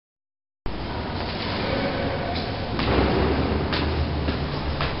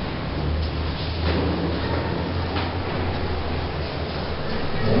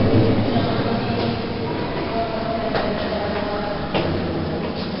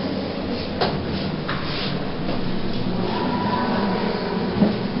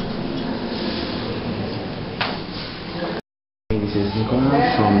This is Nicola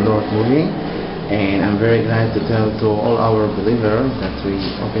from Lord Movie, and I'm very glad to tell to all our believers that we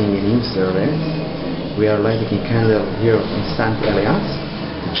are opening a new service. We are lighting a candle here in St. Elias,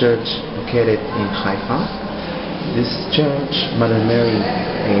 the church located in Haifa. This church, Mother Mary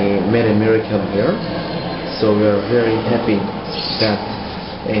made a miracle here, so we are very happy that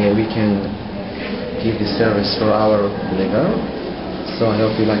we can give this service for our believers. So I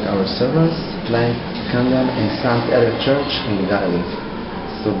hope you like our service. Light candle in St. Elias Church in Galilee.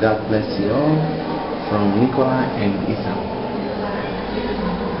 So God bless you all from Nicola and Issa.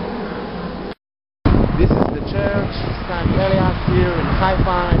 This is the church, St. Elias here in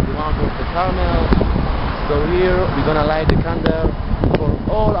Haifa, in the mountain of the Carmel. So here we're gonna light the candle for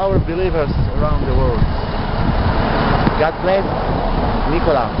all our believers around the world. God bless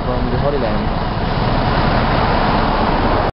Nicola from the Holy Land.